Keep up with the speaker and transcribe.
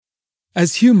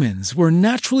As humans, we're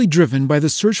naturally driven by the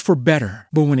search for better.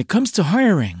 But when it comes to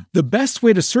hiring, the best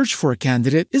way to search for a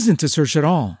candidate isn't to search at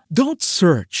all. Don't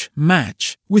search,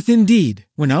 match with Indeed.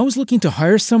 When I was looking to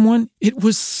hire someone, it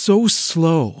was so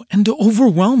slow and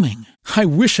overwhelming. I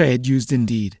wish I had used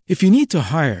Indeed. If you need to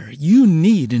hire, you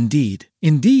need Indeed.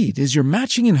 Indeed is your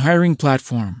matching and hiring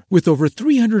platform with over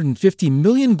 350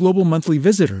 million global monthly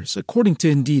visitors, according to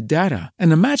Indeed data,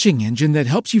 and a matching engine that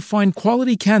helps you find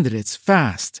quality candidates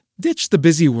fast. Ditch the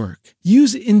busy work.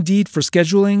 Use Indeed for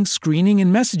scheduling, screening,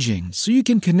 and messaging so you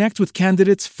can connect with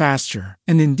candidates faster.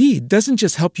 And Indeed doesn't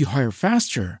just help you hire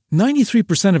faster.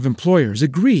 93% of employers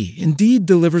agree Indeed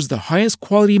delivers the highest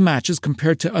quality matches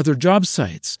compared to other job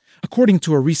sites, according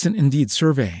to a recent Indeed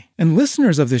survey. And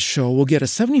listeners of this show will get a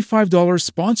 $75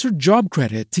 sponsored job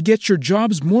credit to get your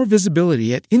jobs more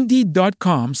visibility at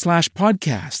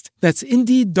Indeed.com/podcast. That's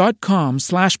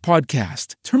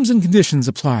Indeed.com/podcast. Terms and conditions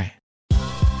apply.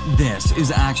 This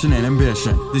is Action and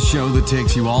Ambition, the show that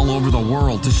takes you all over the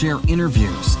world to share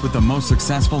interviews with the most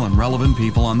successful and relevant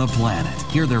people on the planet.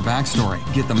 Hear their backstory,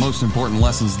 get the most important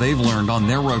lessons they've learned on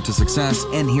their road to success,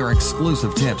 and hear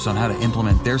exclusive tips on how to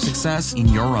implement their success in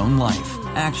your own life.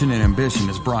 Action and Ambition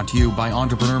is brought to you by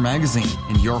Entrepreneur Magazine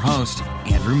and your host,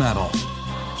 Andrew Metal.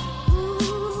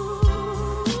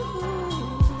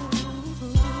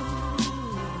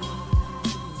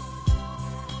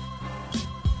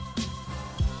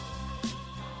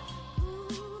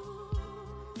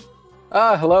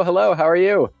 Hello. How are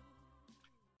you?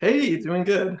 Hey, doing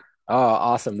good. Oh,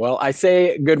 awesome. Well, I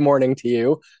say good morning to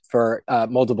you for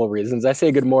multiple reasons. I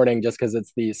say good morning just because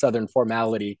it's the Southern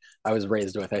formality I was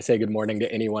raised with. I say good morning to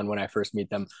anyone when I first meet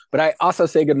them. But I also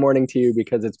say good morning to you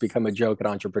because it's become a joke at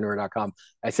entrepreneur.com.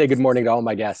 I say good morning to all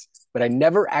my guests, but I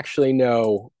never actually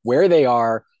know where they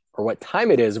are or what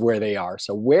time it is where they are.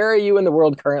 So where are you in the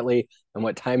world currently and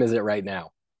what time is it right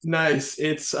now? Nice.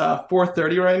 It's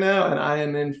 4:30 right now, and I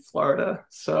am in Florida.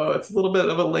 So it's a little bit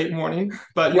of a late morning,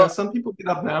 but some people get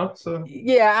up now. So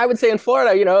yeah, I would say in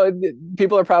Florida,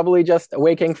 people are probably just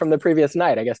waking from the previous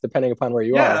night, I guess, depending upon where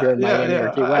you are here in Miami or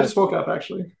Key West. I just woke up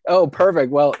actually. Oh,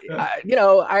 perfect. Well,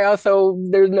 I also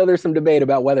there's some debate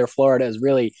about whether Florida is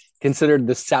really considered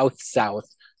the South,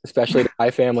 especially to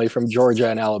my family from Georgia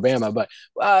and Alabama. But,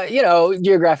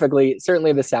 geographically,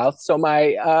 certainly the South. So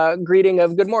my greeting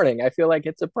of good morning, I feel like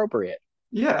it's appropriate.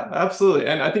 Yeah, absolutely.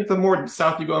 And I think the more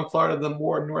south you go in Florida, the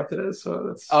more north it is.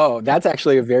 So that's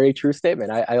actually a very true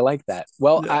statement. I like that.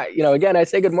 Well, yeah. Again, I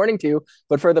say good morning to you,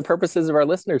 but for the purposes of our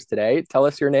listeners today, tell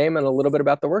us your name and a little bit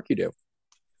about the work you do.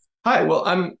 Hi, well,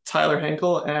 I'm Tyler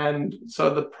Henkel. And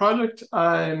so the project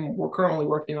we're currently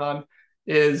working on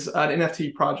is an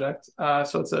NFT project.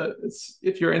 So it's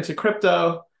if you're into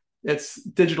crypto, it's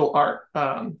digital art,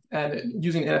 and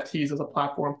using NFTs as a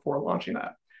platform for launching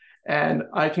that. And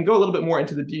I can go a little bit more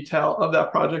into the detail of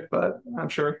that project, but I'm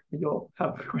sure you'll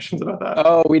have questions about that.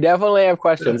 Oh, we definitely have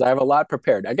questions. I have a lot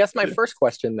prepared. I guess my first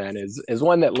question then is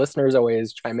one that listeners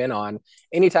always chime in on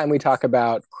anytime we talk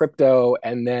about crypto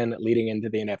and then leading into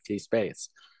the NFT space.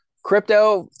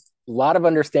 Crypto, a lot of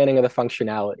understanding of the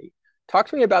functionality. Talk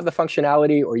to me about the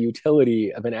functionality or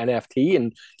utility of an NFT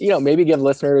and, maybe give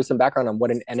listeners some background on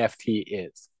what an NFT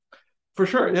is. For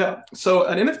sure, yeah. So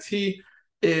an NFT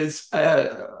is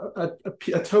a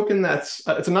token it's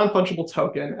a non-fungible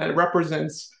token, and it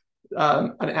represents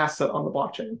an asset on the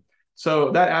blockchain.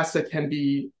 So that asset can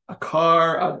be a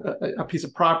car, a piece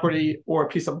of property, or a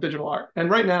piece of digital art. And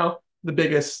right now, the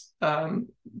biggest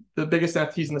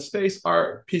NFTs in the space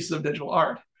are pieces of digital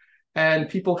art. And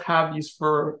people have these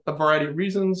for a variety of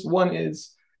reasons. One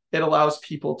is it allows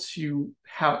people to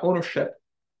have ownership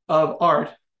of art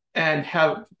and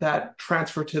have that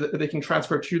they can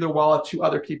transfer to their wallet to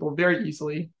other people very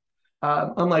easily.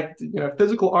 Unlike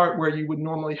physical art, where you would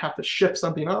normally have to ship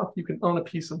something off, you can own a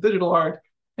piece of digital art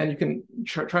and you can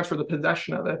transfer the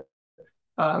possession of it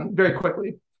very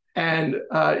quickly. And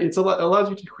it allows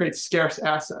you to create scarce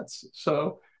assets.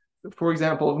 So, for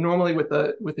example, normally with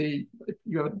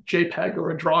you have a JPEG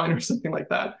or a drawing or something like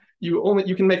that, you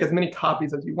can make as many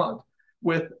copies as you want.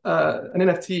 With an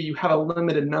NFT, you have a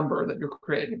limited number that you're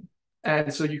creating,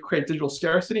 and so you create digital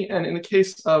scarcity. And in the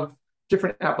case of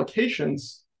different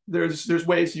applications, there's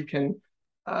ways you can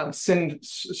send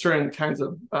certain kinds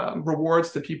of rewards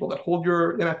to people that hold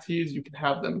your NFTs. You can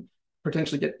have them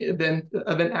potentially get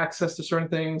event access to certain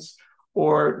things,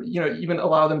 or even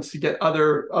allow them to get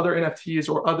other NFTs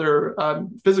or other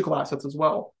physical assets as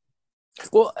well.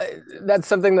 Well, that's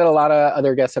something that a lot of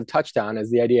other guests have touched on,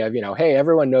 is the idea of, hey,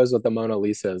 everyone knows what the Mona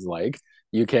Lisa is like.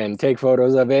 You can take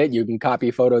photos of it, you can copy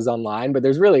photos online, but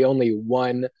there's really only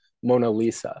one Mona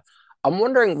Lisa. I'm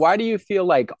wondering, why do you feel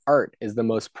like art is the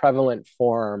most prevalent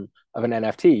form of an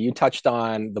NFT? You touched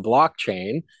on the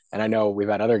blockchain, and I know we've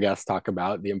had other guests talk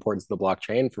about the importance of the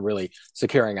blockchain for really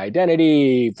securing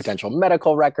identity, potential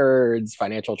medical records,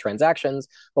 financial transactions.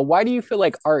 But why do you feel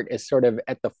like art is sort of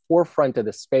at the forefront of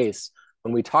the space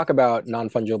when we talk about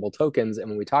non-fungible tokens and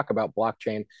when we talk about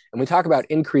blockchain and we talk about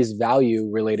increased value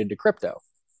related to crypto?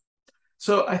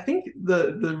 So I think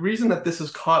the reason that this has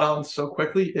caught on so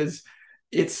quickly is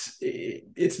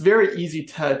it's very easy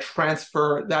to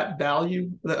transfer that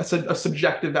value, a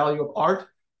subjective value of art,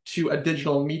 to a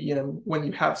digital medium when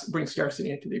you bring scarcity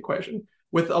into the equation.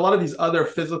 With a lot of these other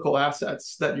physical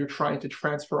assets that you're trying to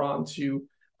transfer onto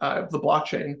the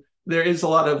blockchain, there is a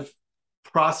lot of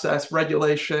process,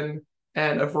 regulation,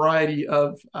 and a variety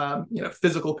of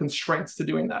physical constraints to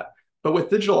doing that. But with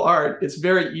digital art, it's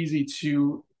very easy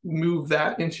to move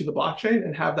that into the blockchain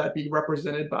and have that be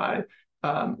represented by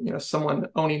someone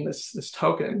owning this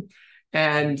token,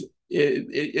 and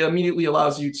it immediately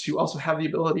allows you to also have the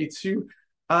ability to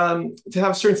have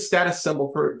a certain status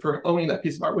symbol for owning that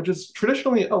piece of art, which is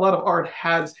traditionally a lot of art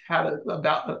has had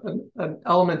an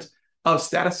element of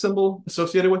status symbol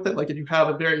associated with it. Like if you have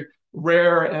a very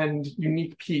rare and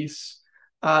unique piece,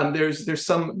 there's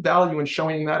some value in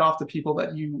showing that off to people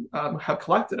that you have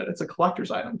collected it. It's a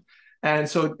collector's item. And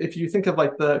so if you think of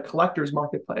like the collector's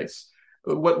marketplace,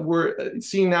 what we're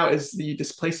seeing now is the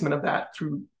displacement of that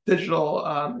through digital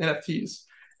NFTs.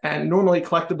 And normally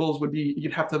collectibles would be,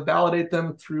 you'd have to validate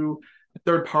them through a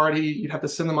third party, you'd have to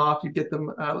send them off, you'd get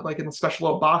them like in a special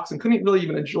little box and couldn't really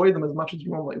even enjoy them as much as you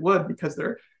normally would because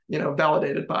they're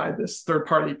validated by this third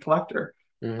party collector.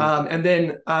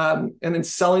 Mm-hmm. And then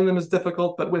selling them is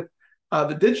difficult, but with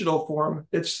the digital form,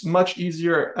 it's much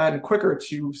easier and quicker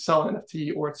to sell an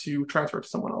NFT or to transfer it to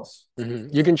someone else.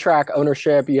 Mm-hmm. You can track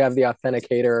ownership. You have the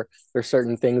authenticator. There's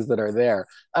certain things that are there.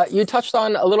 You touched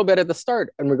on a little bit at the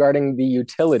start regarding the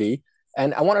utility,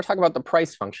 and I want to talk about the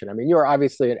price function. I mean, you are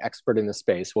obviously an expert in the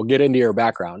space. We'll get into your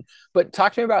background, but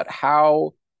talk to me about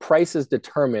how price is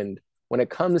determined when it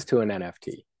comes to an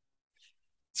NFT.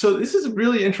 So this is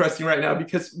really interesting right now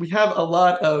because we have a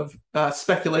lot of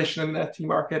speculation in the NFT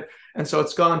market. And so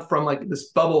it's gone from like this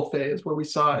bubble phase where we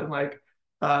saw in like,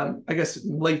 I guess,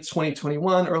 late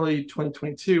 2021, early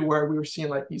 2022, where we were seeing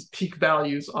like these peak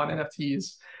values on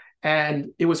NFTs.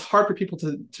 And it was hard for people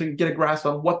to get a grasp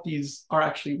on what these are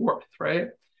actually worth, right?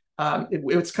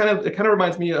 It kind of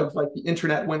reminds me of like the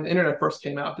internet. When the internet first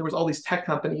came out, there was all these tech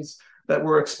companies that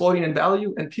were exploding in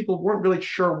value and people weren't really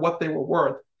sure what they were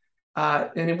worth.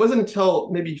 And it wasn't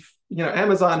until maybe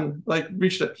Amazon like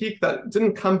reached a peak that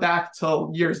didn't come back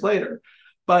till years later.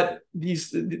 But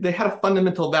they had a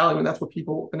fundamental value, and that's what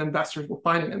people and investors were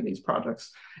finding in these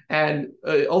projects. And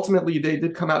ultimately, they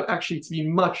did come out actually to be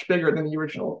much bigger than the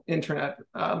original internet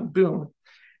boom.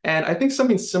 And I think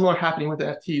something similar happening with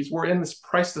NFTs. We're in this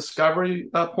price discovery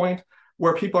point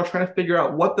where people are trying to figure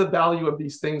out what the value of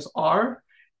these things are,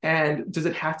 and does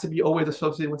it have to be always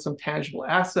associated with some tangible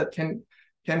asset?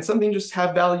 Can something just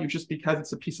have value just because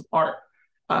it's a piece of art?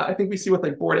 I think we see with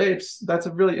like Bored Apes, that's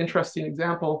a really interesting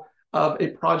example of a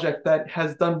project that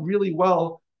has done really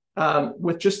well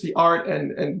with just the art,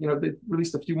 and they've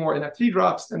released a few more NFT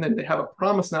drops, and then they have a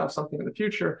promise now of something in the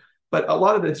future. But a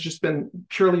lot of it has just been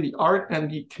purely the art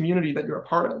and the community that you're a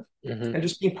part of. Mm-hmm. And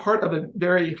just being part of a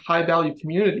very high value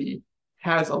community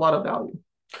has a lot of value.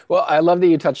 Well, I love that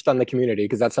you touched on the community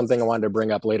because that's something I wanted to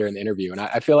bring up later in the interview. And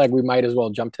I feel like we might as well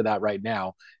jump to that right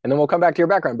now. And then we'll come back to your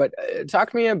background. But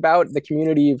talk to me about the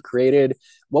community you've created.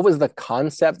 What was the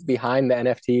concept behind the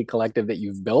NFT collective that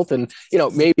you've built? And,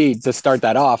 maybe to start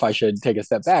that off, I should take a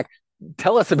step back.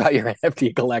 Tell us about your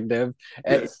NFT collective.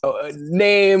 Yes.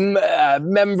 Name,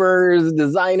 members,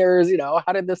 designers,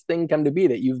 how did this thing come to be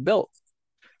that you've built?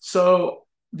 So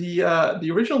the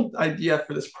original idea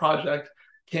for this project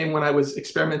came when I was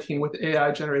experimenting with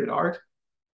AI generated art.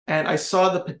 And I saw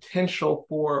the potential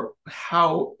for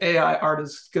how AI art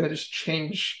is going to just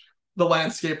change the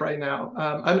landscape right now.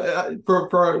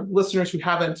 For our listeners who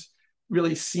haven't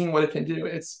really seen what it can do,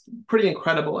 it's pretty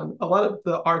incredible. And a lot of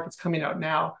the art that's coming out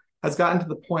now has gotten to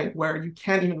the point where you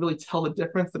can't even really tell the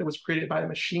difference that it was created by a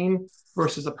machine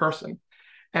versus a person.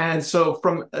 And so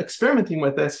from experimenting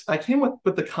with this, I came up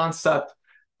with the concept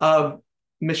of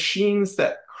machines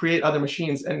that create other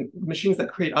machines, and machines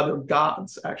that create other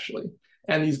gods, actually.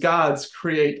 And these gods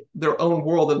create their own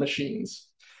world of machines.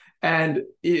 And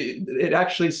it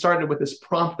actually started with this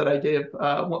prompt that I gave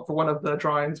for one of the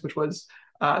drawings, which was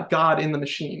God in the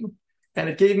machine. And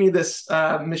it gave me this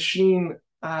machine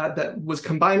that was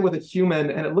combined with a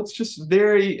human, and it looks just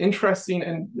very interesting,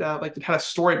 and like it had a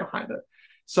story behind it.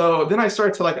 So then I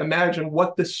started to like imagine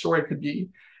what this story could be,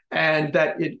 and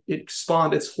that it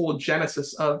spawned its whole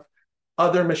genesis of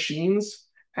other machines.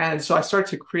 And so I started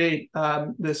to create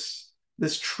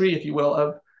this tree, if you will,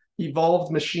 of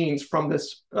evolved machines from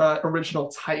this original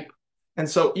type. And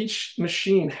so each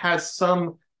machine has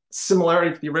some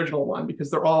similarity to the original one because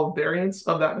they're all variants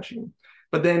of that machine.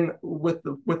 But then with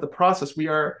the process, we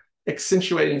are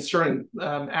accentuating certain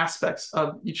aspects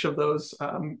of each of those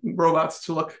robots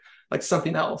to look like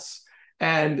something else.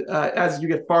 And as you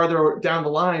get farther down the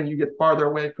line, you get farther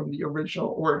away from the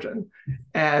original origin.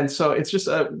 And so it's just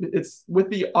it's with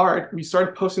the art. We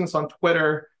started posting this on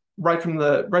Twitter right from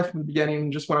the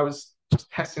beginning, just when I was just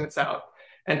testing this out,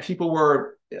 and people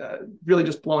were really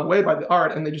just blown away by the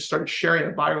art, and they just started sharing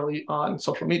it virally on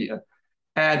social media.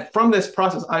 And from this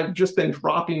process, I've just been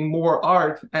dropping more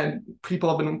art, and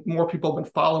more people have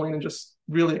been following and just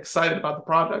really excited about the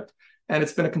project. And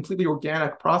it's been a completely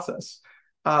organic process.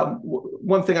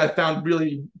 One thing I found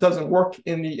really doesn't work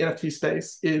in the NFT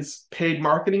space is paid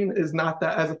marketing is not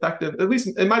that as effective. At least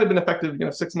it might have been effective,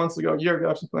 6 months ago, a year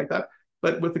ago, something like that.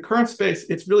 But with the current space,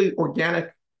 it's really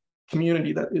organic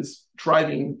community that is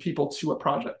driving people to a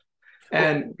project.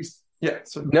 And yeah,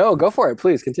 so no, go for it,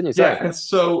 please continue. Sorry. Yeah, and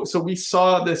so we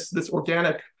saw this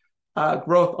organic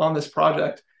growth on this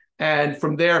project. And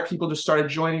from there, people just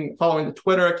started following the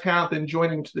Twitter account, then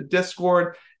joining to the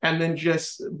Discord, and then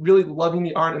just really loving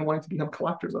the art and wanting to become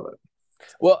collectors of it.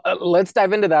 Well, let's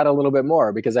dive into that a little bit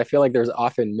more, because I feel like there's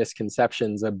often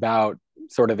misconceptions about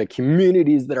sort of the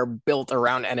communities that are built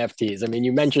around NFTs. I mean,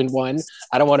 you mentioned one.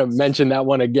 I don't want to mention that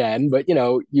one again, but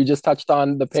you just touched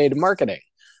on the paid marketing.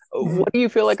 What do you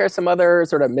feel like are some other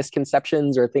sort of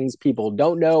misconceptions or things people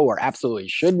don't know or absolutely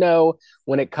should know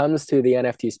when it comes to the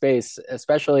NFT space,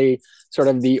 especially sort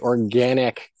of the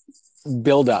organic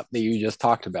buildup that you just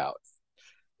talked about?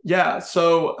 Yeah,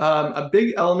 so a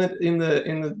big element in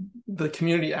the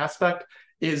community aspect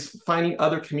is finding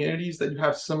other communities that you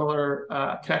have similar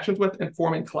connections with and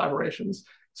forming collaborations.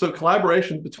 So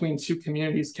collaborations between two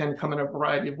communities can come in a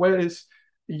variety of ways.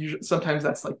 Sometimes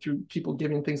that's like through people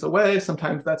giving things away.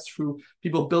 Sometimes that's through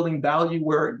people building value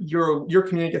where your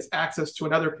community gets access to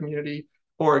another community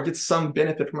or gets some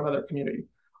benefit from another community.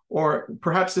 Or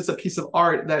perhaps it's a piece of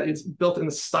art that is built in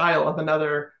the style of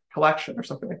another collection or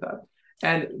something like that.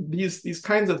 And these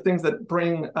kinds of things that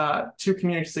bring two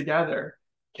communities together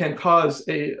can cause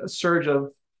a surge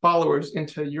of followers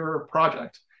into your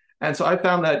project. And so I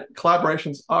found that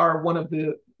collaborations are one of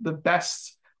the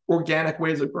best organic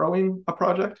ways of growing a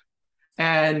project,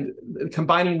 and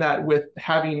combining that with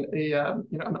having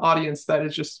an audience that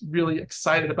is just really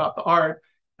excited about the art,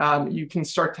 you can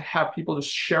start to have people just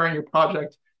sharing your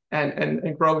project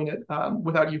and growing it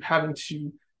without you having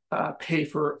to pay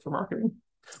for marketing.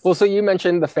 Well, so you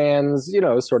mentioned the fans,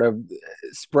 sort of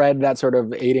spread that sort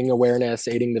of aiding awareness,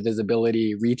 aiding the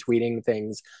visibility, retweeting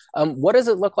things. What does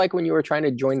it look like when you were trying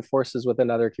to join forces with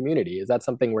another community? Is that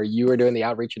something where you were doing the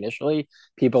outreach initially?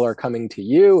 People are coming to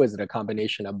you? Is it a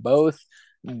combination of both?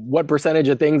 What percentage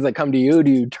of things that come to you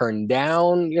do you turn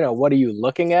down? What are you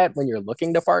looking at when you're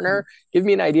looking to partner? Give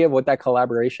me an idea of what that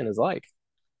collaboration is like.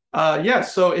 Yeah,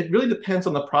 so it really depends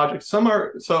on the project. So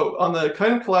on the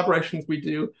kind of collaborations we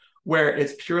do, where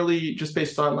it's purely just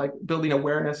based on like building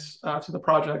awareness to the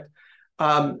project.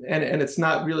 And it's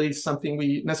not really something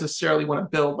we necessarily want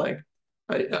to build like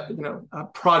a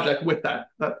project with that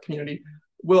community.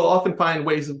 We'll often find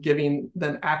ways of giving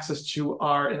them access to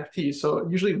our NFTs. So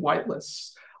usually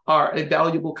whitelists are a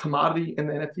valuable commodity in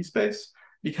the NFT space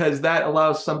because that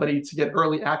allows somebody to get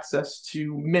early access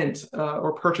to mint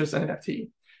or purchase an NFT.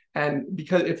 And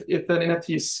because if an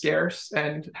NFT is scarce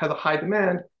and has a high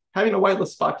demand, having a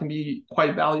whitelist spot can be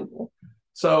quite valuable.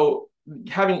 So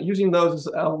using those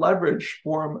as a leverage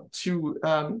form to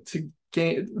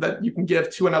gain that you can give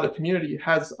to another community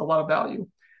has a lot of value.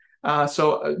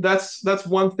 So that's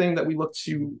one thing that we look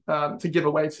to give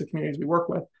away to the communities we work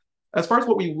with. As far as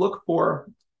what we look for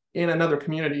in another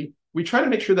community, we try to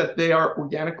make sure that they are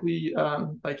organically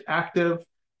active,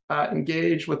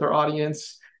 engaged with their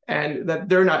audience, and that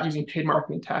they're not using paid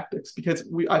marketing tactics. Because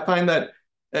I find that,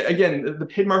 again, the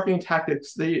paid marketing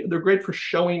tactics, they're great for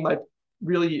showing like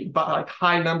really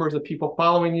high numbers of people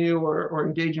following you or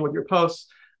engaging with your posts,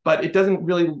 but it doesn't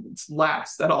really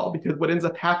last at all, because what ends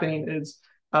up happening is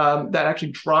that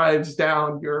actually drives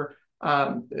down your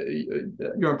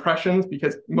impressions,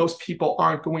 because most people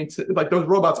aren't going to, like, those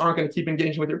robots aren't going to keep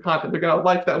engaging with your content. They're going to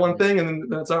like that one thing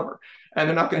and then it's over, and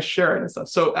they're not going to share it and stuff.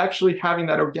 So actually having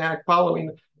that organic following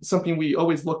is something we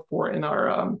always look for in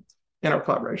our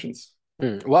collaborations.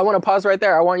 Well, I want to pause right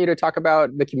there. I want you to talk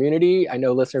about the community. I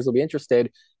know listeners will be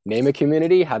interested. name a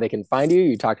community, how they can find you.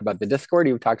 You talked about the Discord,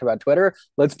 you've talked about Twitter.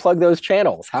 Let's plug those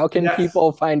channels. How can Yes.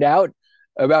 people find out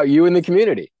about you and the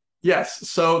community? Yes.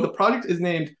 So the project is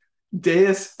named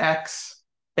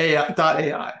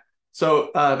DeusX.ai.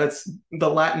 So that's the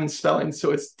Latin spelling.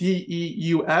 So it's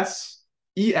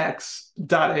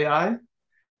DEUSEX.ai.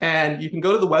 And you can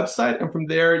go to the website, and from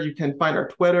there you can find our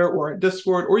Twitter or our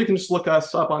Discord, or you can just look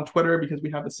us up on Twitter because we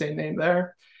have the same name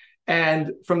there.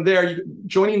 And from there,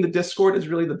 joining the Discord is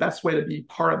really the best way to be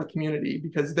part of the community,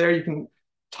 because there you can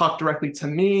talk directly to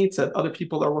me, to other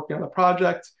people that are working on the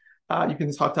project. You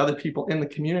can talk to other people in the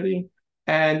community,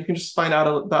 and you can just find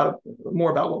out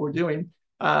more about what we're doing.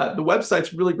 The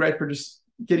website's really great for just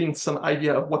getting some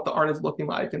idea of what the art is looking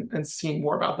like, and seeing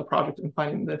more about the project and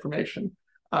finding the information.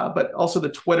 But also the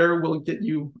Twitter will get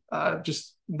you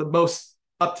just the most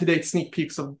up-to-date sneak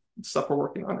peeks of stuff we're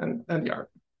working on and the art.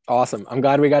 Awesome. I'm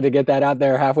glad we got to get that out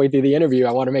there halfway through the interview.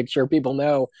 I want to make sure people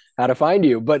know how to find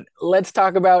you. But let's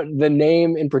talk about the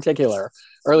name in particular.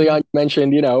 Early on, you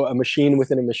mentioned, a machine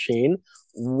within a machine.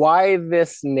 Why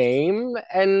this name,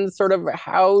 and sort of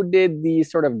how did the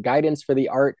sort of guidance for the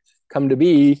art come to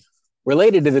be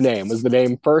related to the name? Was the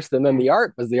name first and then the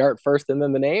art? Was the art first and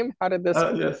then the name? How did this?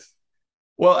 Yes.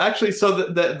 Well, actually, so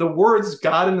the words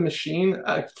God and the machine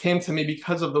came to me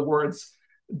because of the words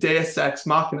Deus Ex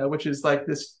Machina, which is like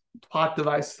this plot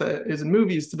device that is in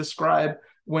movies to describe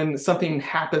when something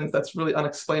happens that's really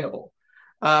unexplainable.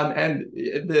 And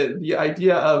the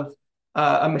idea of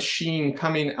a machine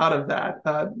coming out of that,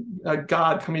 a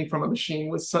God coming from a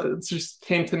machine, it just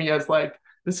came to me as like,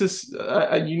 this is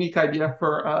a unique idea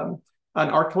for an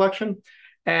art collection.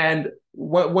 And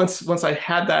once I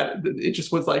had that, it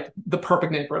just was like the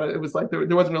perfect name for it. It was like there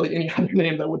wasn't really any other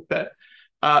name that would fit.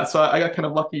 So I got kind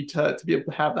of lucky to be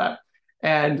able to have that.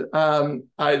 And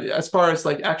as far as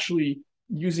like actually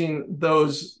using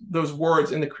those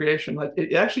words in the creation, like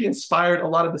it actually inspired a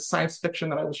lot of the science fiction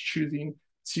that I was choosing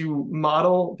to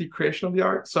model the creation of the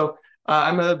art. So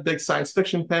I'm a big science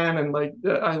fiction fan, and like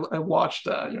I watched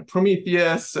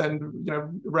Prometheus and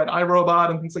read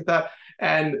iRobot and things like that.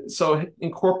 And so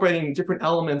incorporating different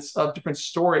elements of different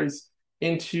stories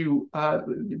into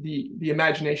the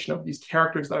imagination of these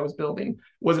characters that I was building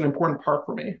was an important part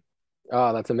for me.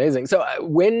 Oh, that's amazing. So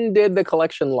when did the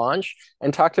collection launch?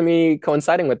 And talk to me,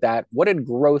 coinciding with that, what did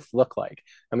growth look like?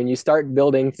 I mean, you start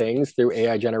building things through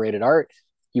AI generated art.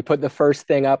 You put the first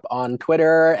thing up on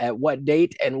Twitter at what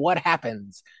date, and what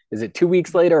happens? Is it 2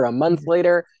 weeks later, a month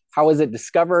later? How was it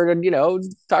discovered? And,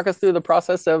 talk us through the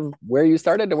process of where you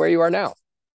started to where you are now.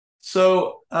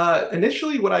 So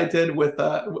initially what I did with,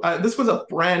 this was a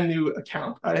brand new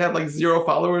account. I had like 0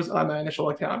 followers on my initial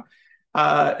account.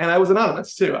 And I was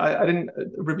anonymous too. I didn't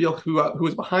reveal who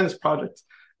was behind this project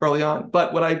early on.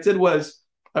 But what I did was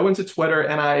I went to Twitter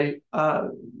and I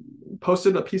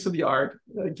posted a piece of the art,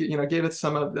 gave it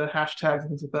some of the hashtags and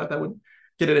things like that would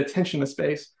get it attention in the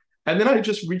space. And then I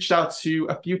just reached out to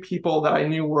a few people that I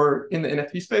knew were in the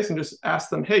NFT space and just asked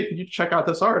them, hey, could you check out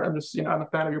this art? I'm a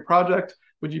fan of your project.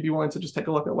 Would you be willing to just take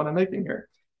a look at what I'm making here?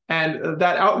 And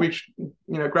that outreach,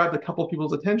 grabbed a couple of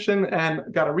people's attention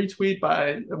and got a retweet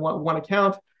by one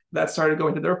account that started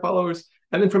going to their followers.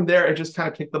 And then from there, it just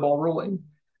kind of kicked the ball rolling.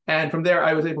 And from there,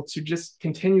 I was able to just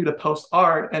continue to post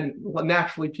art, and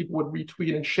naturally people would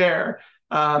retweet and share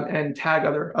and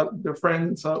tag their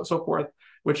friends and so forth,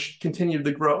 which continued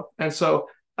the growth. And so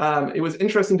it was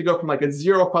interesting to go from like a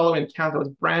 0 following account that was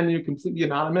brand new, completely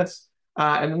anonymous.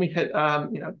 And then we hit, I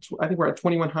think we're at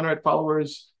 2,100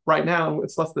 followers right now.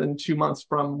 It's less than 2 months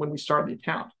from when we started the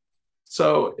account.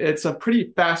 So it's a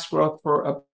pretty fast growth for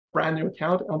a brand new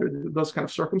account under those kind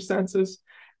of circumstances.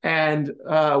 And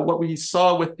what we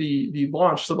saw with the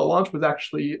launch, so the launch was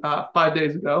actually 5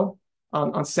 days ago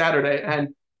on Saturday. And,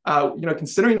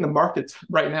 considering the market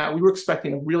right now, we were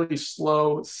expecting a really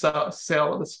slow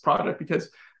sale of this product because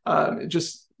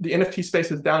just the NFT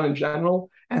space is down in general.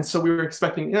 And so we were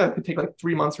expecting, it could take like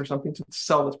 3 months or something to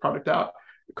sell this product out.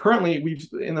 Currently, we've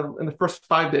in the first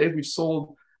 5 days, we've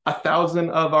sold 1,000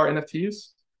 of our NFTs,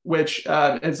 which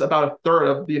is about a third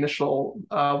of the initial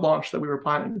launch that we were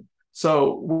planning.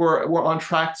 So we're on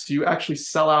track to actually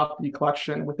sell out the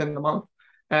collection within the month,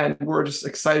 and we're just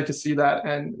excited to see that.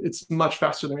 And it's much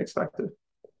faster than we expected.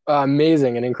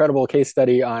 Amazing, an incredible case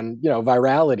study on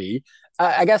virality.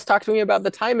 I guess talk to me about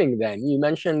the timing then. You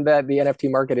mentioned that the NFT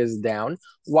market is down.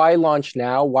 Why launch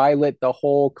now? Why let the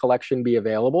whole collection be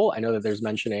available? I know that there's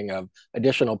mentioning of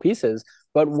additional pieces,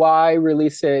 but why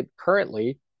release it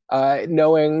currently,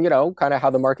 knowing, kind of how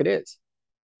the market is?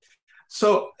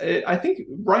 So I think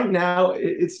right now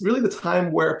it's really the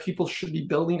time where people should be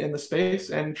building in the space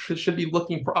and should be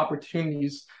looking for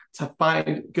opportunities to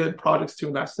find good projects to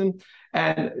invest in.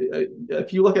 And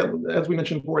if you look at, as we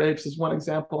mentioned, Bored Apes is one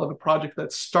example of a project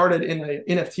that started in an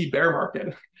NFT bear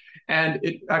market, and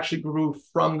it actually grew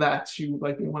from that to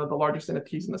like one of the largest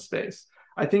NFTs in the space.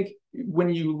 I think when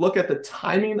you look at the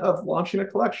timing of launching a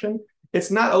collection,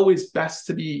 it's not always best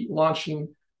to be launching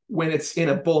when it's in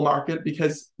a bull market,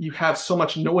 because you have so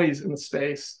much noise in the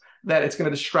space that it's going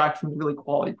to distract from really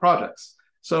quality projects.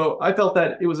 So I felt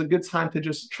that it was a good time to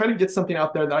just try to get something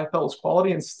out there that I felt was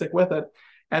quality and stick with it,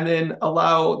 and then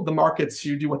allow the market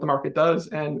to do what the market does.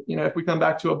 And, if we come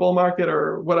back to a bull market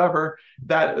or whatever,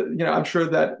 that, I'm sure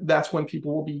that that's when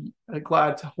people will be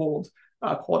glad to hold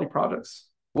quality projects.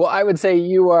 Well, I would say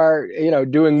you are,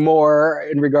 doing more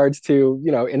in regards to,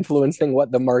 influencing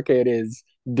what the market is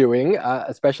doing,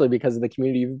 especially because of the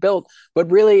community you've built, but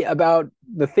really about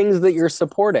the things that you're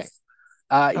supporting.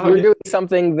 You're doing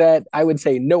something that I would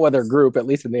say no other group, at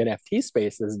least in the NFT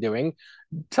space, is doing.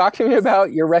 Talk to me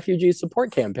about your refugee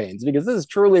support campaigns, because this is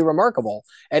truly remarkable.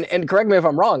 And correct me if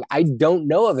I'm wrong, I don't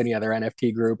know of any other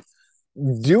NFT group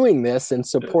doing this and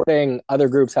supporting other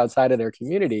groups outside of their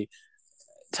community.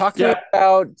 Talk to me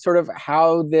about sort of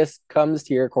how this comes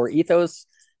to your core ethos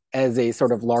as a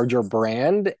sort of larger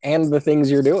brand and the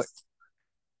things you're doing.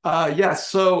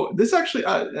 So this actually,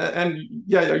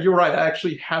 you're right. I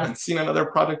actually haven't seen another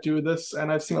project do this, and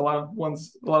I've seen a lot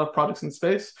of projects in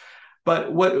space.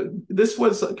 But this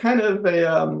was kind of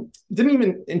didn't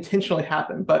even intentionally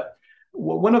happen. But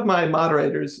one of my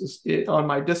moderators on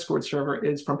my Discord server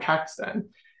is from Pakistan,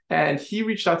 and he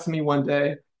reached out to me one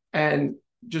day and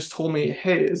just told me,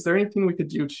 "Hey, is there anything we could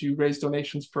do to raise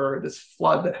donations for this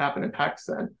flood that happened in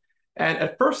Pakistan?" And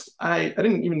at first, I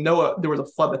didn't even know there was a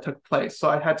flood that took place. So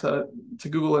I had to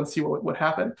Google and see what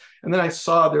happened. And then I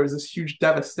saw there was this huge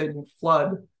devastating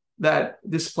flood that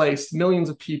displaced millions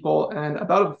of people and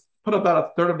put about a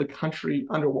third of the country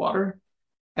underwater.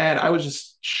 And I was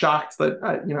just shocked that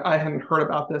I hadn't heard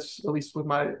about this, at least with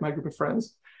my group of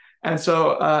friends. And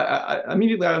so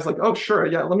immediately I was like, "Oh, sure,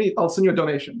 yeah, I'll send you a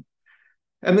donation."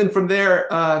 And then from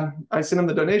there, I sent him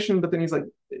the donation, but then he's like,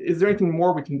 "Is there anything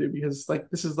more we can do? Because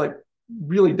this is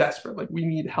really desperate. We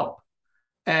need help."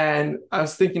 And I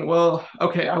was thinking, well,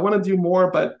 okay, I want to do more,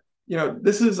 but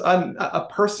this is a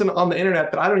person on the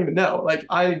internet that I don't even know.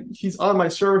 He's on my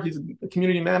server, he's a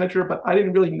community manager, but I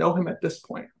didn't really know him at this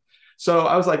point. So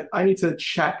I was like, I need to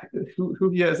check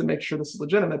who he is and make sure this is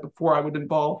legitimate before I would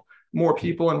involve more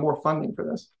people and more funding for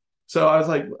this. So I was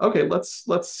like, okay, let's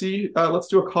see, let's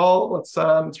do a call. Let's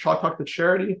talk to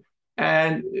charity.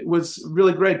 And it was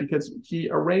really great because he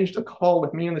arranged a call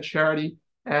with me and the charity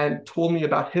and told me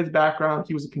about his background.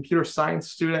 He was a computer science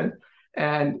student,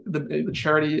 and the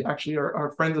charity actually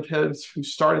are friends of his who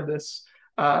started this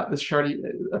charity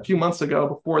a few months ago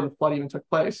before the flood even took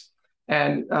place.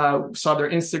 And saw their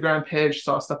Instagram page,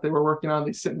 saw stuff they were working on.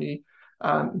 They sent me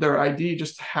their ID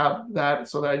just to have that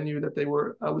so that I knew that they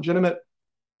were legitimate.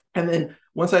 And then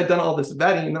once I had done all this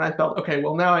vetting, then I felt, okay,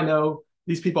 well, now I know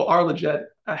these people are legit.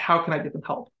 How can I get them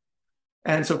help?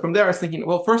 And so from there, I was thinking,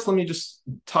 well, first, let me just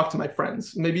talk to my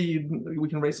friends. Maybe we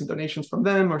can raise some donations from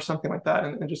them or something like that,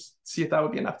 and just see if that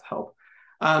would be enough to help.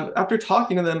 After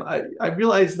talking to them, I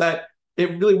realized that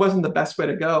it really wasn't the best way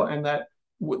to go, and that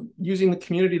using the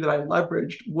community that I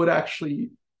leveraged would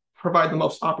actually provide the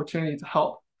most opportunity to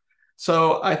help.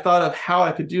 So I thought of how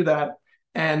I could do that.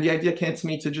 And the idea came to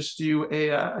me to just do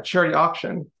a charity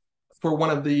auction for one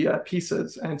of the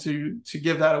pieces, and to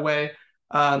give that away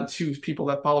to people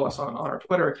that follow us on our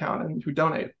Twitter account and who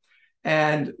donate.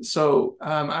 And so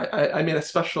I made a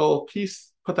special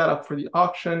piece, put that up for the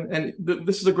auction. And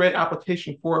this is a great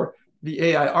application for the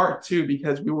AI art too,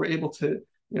 because we were able to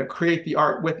create the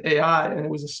art with AI, and it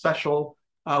was a special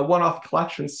one-off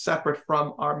collection separate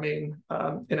from our main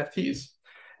NFTs.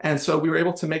 And so we were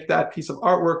able to make that piece of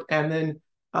artwork and then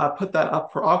put that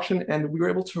up for auction. And we were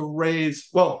able to raise,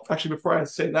 well, actually, before I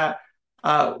say that,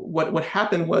 what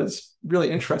happened was really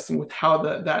interesting with how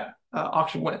that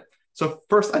auction went. So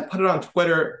first I put it on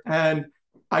Twitter, and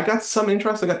I got some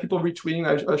interest. I got people retweeting.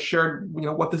 I shared,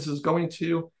 what this is going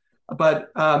to, but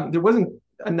there wasn't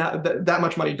that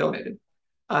much money donated.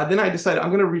 Then I decided I'm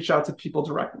going to reach out to people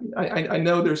directly. I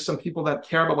know there's some people that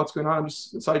care about what's going on.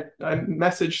 So I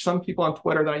messaged some people on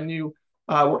Twitter that I knew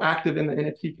were active in the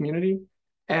NFT community.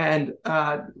 And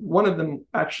one of them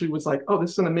actually was like, "Oh,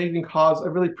 this is an amazing cause. I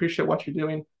really appreciate what you're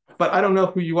doing, but I don't know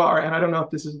who you are, and I don't know if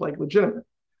this is legitimate."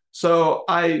 So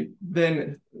I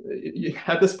then,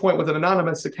 at this point, was an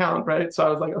anonymous account, right? So I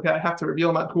was like, okay, I have to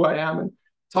reveal who I am and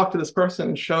talk to this person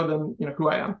and show them, who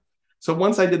I am. So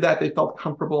once I did that, they felt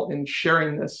comfortable in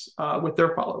sharing this with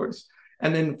their followers.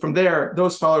 And then from there,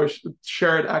 those followers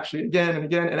shared actually again and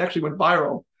again, and actually went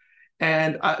viral.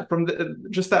 And from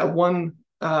just that one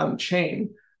chain,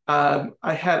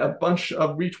 I had a bunch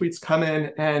of retweets come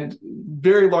in and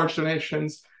very large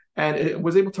donations, and it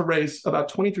was able to raise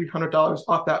about $2,300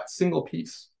 off that single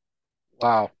piece.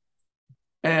 Wow.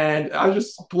 And I was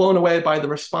just blown away by the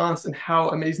response and how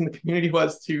amazing the community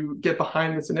was to get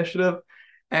behind this initiative.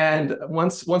 And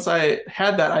once I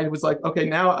had that, I was like, okay,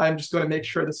 now I'm just going to make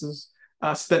sure this is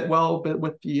spent well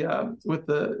with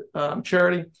the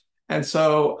charity. And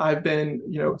so I've been,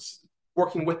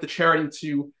 working with the charity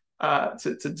to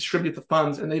distribute the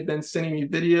funds, and they've been sending me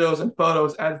videos and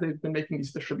photos as they've been making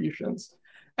these distributions.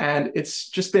 And it's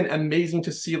just been amazing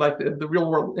to see like the real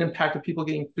world impact of people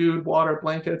getting food, water,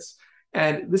 blankets.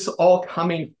 And this is all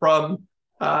coming from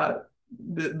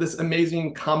this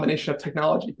amazing combination of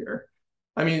technology here.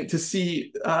 I mean, to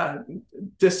see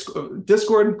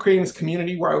Discord creating this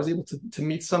community where I was able to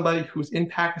meet somebody who's in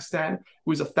Pakistan,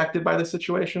 who's affected by this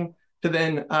situation, to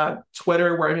then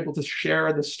Twitter, where I'm able to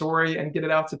share the story and get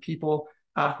it out to people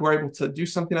who are able to do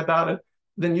something about it.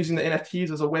 Then using the NFTs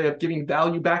as a way of giving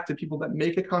value back to people that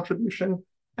make a contribution.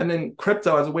 And then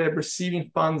crypto as a way of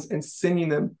receiving funds and sending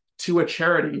them to a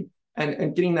charity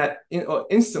and getting that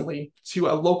instantly to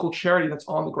a local charity that's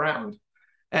on the ground.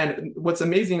 And what's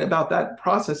amazing about that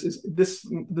process is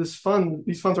these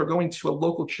funds are going to a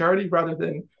local charity rather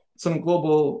than some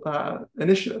global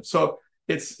initiative. So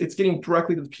it's getting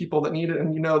directly to the people that need it,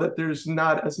 and that there's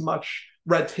not as much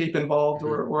red tape involved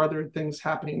or other things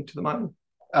happening to the money.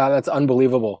 That's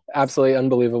unbelievable. Absolutely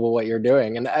unbelievable what you're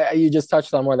doing. And you just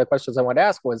touched on one of the questions I wanted to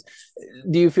ask was,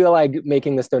 do you feel like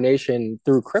making this donation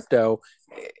through crypto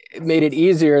made it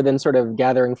easier than sort of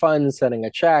gathering funds, sending a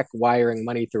check, wiring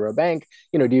money through a bank?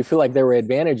 Do you feel like there were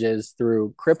advantages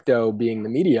through crypto being the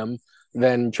medium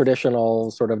than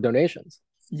traditional sort of donations?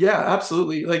 Yeah,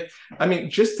 absolutely.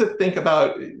 Just to think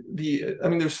about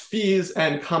there's fees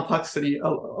and complexity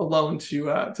alone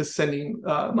to sending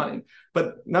money.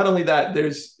 But not only that,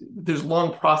 there's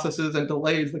long processes and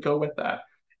delays that go with that.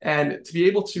 And to be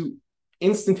able to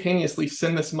instantaneously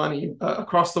send this money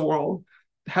across the world,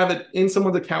 have it in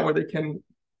someone's account where they can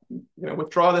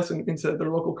withdraw this into their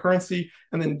local currency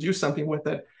and then do something with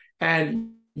it. And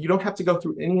you don't have to go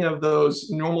through any of those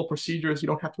normal procedures. You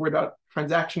don't have to worry about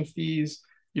transaction fees.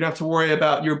 You don't have to worry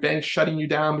about your bank shutting you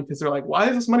down because they're like, why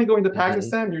is this money going to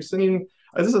Pakistan? You're sending,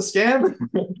 is this a scam?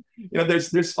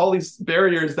 There's all these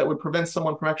barriers that would prevent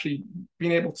someone from actually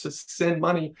being able to send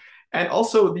money. And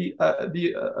also the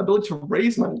ability to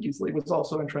raise money easily was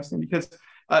also interesting, because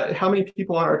how many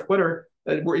people on our Twitter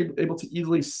were able to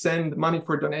easily send money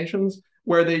for donations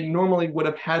where they normally would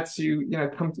have had to,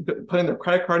 come to put in their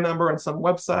credit card number on some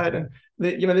website, and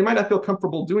they might not feel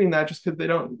comfortable doing that just because they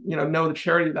don't, know the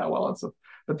charity that well. And so,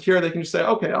 but here they can just say,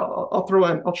 okay,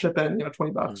 I'll chip in,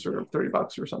 $20 or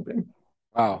 $30 or something.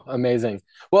 Wow, amazing.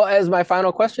 Well, as my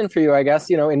final question for you, I guess,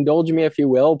 indulge me if you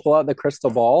will, pull out the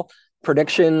crystal ball.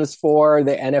 Predictions for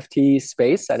the NFT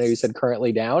space. I know you said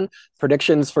currently down.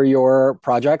 Predictions for your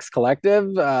projects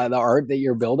collective, the art that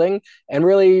you're building, and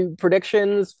really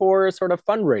predictions for sort of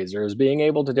fundraisers, being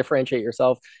able to differentiate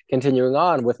yourself, continuing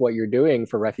on with what you're doing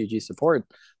for refugee support,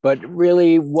 but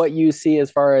really what you see as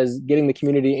far as getting the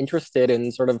community interested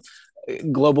in sort of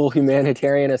global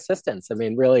humanitarian assistance. I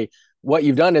mean, really, what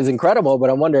you've done is incredible,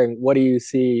 but I'm wondering, what do you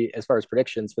see as far as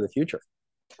predictions for the future?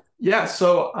 Yeah,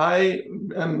 so I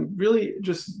am really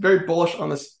just very bullish on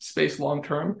this space long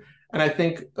term. And I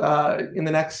think in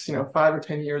the next 5 or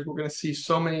 10 years, we're going to see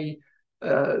so many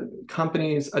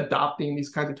companies adopting these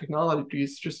kinds of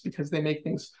technologies just because they make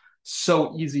things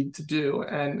so easy to do,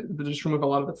 and they just remove a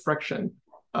lot of the friction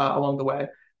along the way.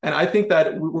 And I think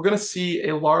that we're going to see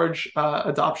a large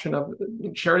adoption of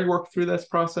charity work through this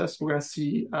process. We're going to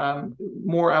see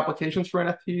more applications for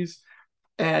NFTs.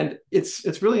 And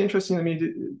it's really interesting to me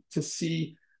to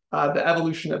see the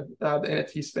evolution of the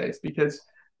NFT space, because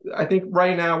I think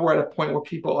right now we're at a point where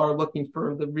people are looking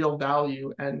for the real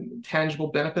value and tangible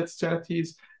benefits to NFTs,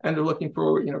 and they're looking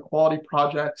for quality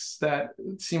projects that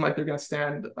seem like they're going to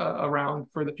stand around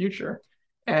for the future.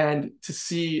 And to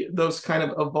see those kind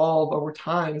of evolve over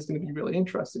time is going to be really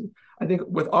interesting. I think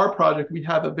with our project, we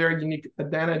have a very unique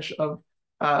advantage of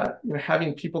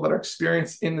having people that are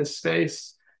experienced in this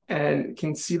space and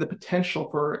can see the potential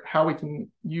for how we can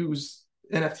use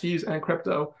NFTs and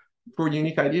crypto for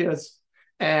unique ideas.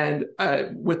 And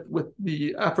with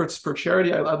the efforts for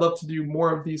charity, I'd love to do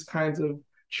more of these kinds of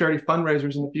charity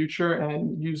fundraisers in the future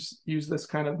and use this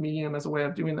kind of medium as a way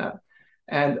of doing that.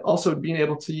 And also being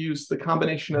able to use the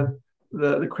combination of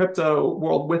the crypto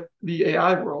world with the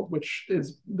AI world,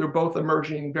 they're both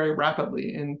emerging very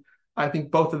rapidly. And I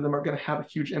think both of them are going to have a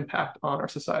huge impact on our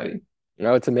society.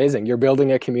 It's amazing. You're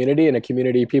building a community, and a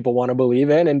community people want to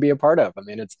believe in and be a part of. I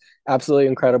mean, it's absolutely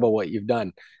incredible what you've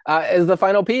done. As the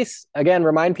final piece, again,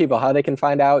 remind people how they can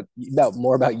find out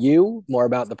more about you, more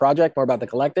about the project, more about the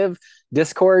collective,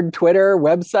 Discord, Twitter,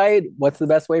 website. What's the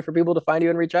best way for people to find you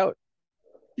and reach out?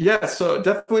 Yeah, so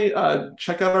definitely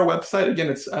check out our website. Again,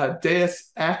 it's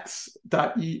deusx.ai.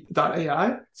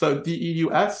 So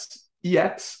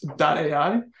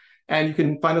DEUSEX.ai. And you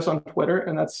can find us on Twitter,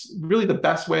 and that's really the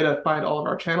best way to find all of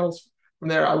our channels. From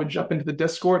there, I would jump into the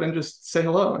Discord and just say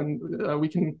hello, and we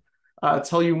can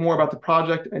tell you more about the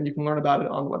project, and you can learn about it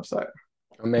on the website.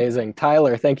 Amazing.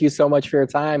 Tyler, thank you so much for your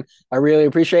time. I really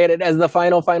appreciate it. As the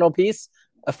final piece,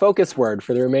 a focus word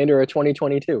for the remainder of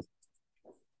 2022.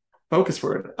 Focus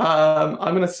word. I'm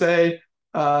going to say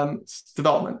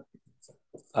development.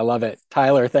 I love it.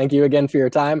 Tyler, thank you again for your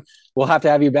time. We'll have to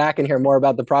have you back and hear more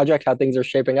about the project, how things are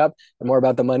shaping up, and more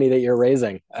about the money that you're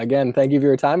raising. Again, thank you for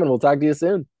your time, and we'll talk to you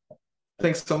soon.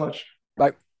 Thanks so much.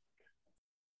 Bye.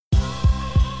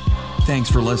 Thanks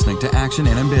for listening to Action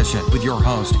and Ambition with your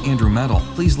host, Andrew Metal.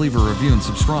 Please leave a review and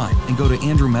subscribe, and go to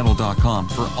andrewmetal.com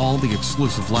for all the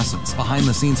exclusive lessons,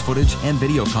 behind-the-scenes footage, and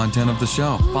video content of the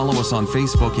show. Follow us on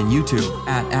Facebook and YouTube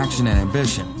at Action and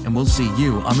Ambition, and we'll see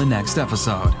you on the next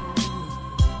episode.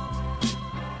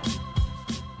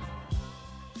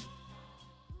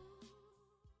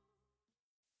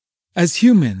 As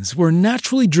humans, we're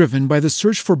naturally driven by the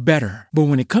search for better. But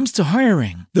when it comes to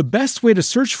hiring, the best way to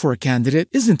search for a candidate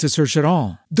isn't to search at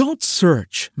all. Don't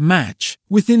search, match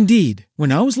with Indeed.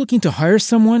 When I was looking to hire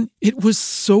someone, it was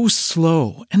so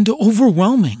slow and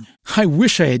overwhelming. I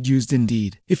wish I had used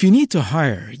Indeed. If you need to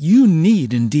hire, you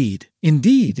need Indeed.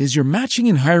 Indeed is your matching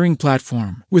and hiring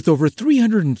platform with over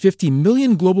 350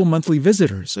 million global monthly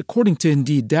visitors, according to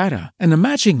Indeed data, and a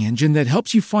matching engine that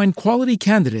helps you find quality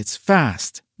candidates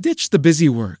fast. Ditch the busy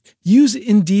work. Use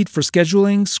Indeed for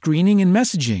scheduling, screening, and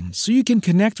messaging so you can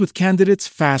connect with candidates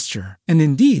faster. And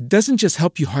Indeed doesn't just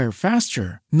help you hire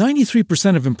faster.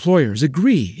 93% of employers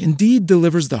agree Indeed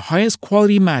delivers the highest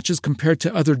quality matches compared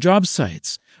to other job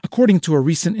sites, according to a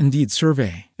recent Indeed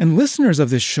survey. And listeners of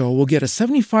this show will get a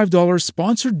 $75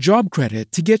 sponsored job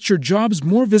credit to get your jobs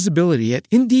more visibility at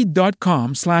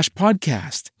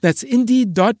Indeed.com/podcast. That's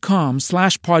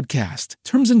Indeed.com/podcast.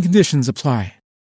 Terms and conditions apply.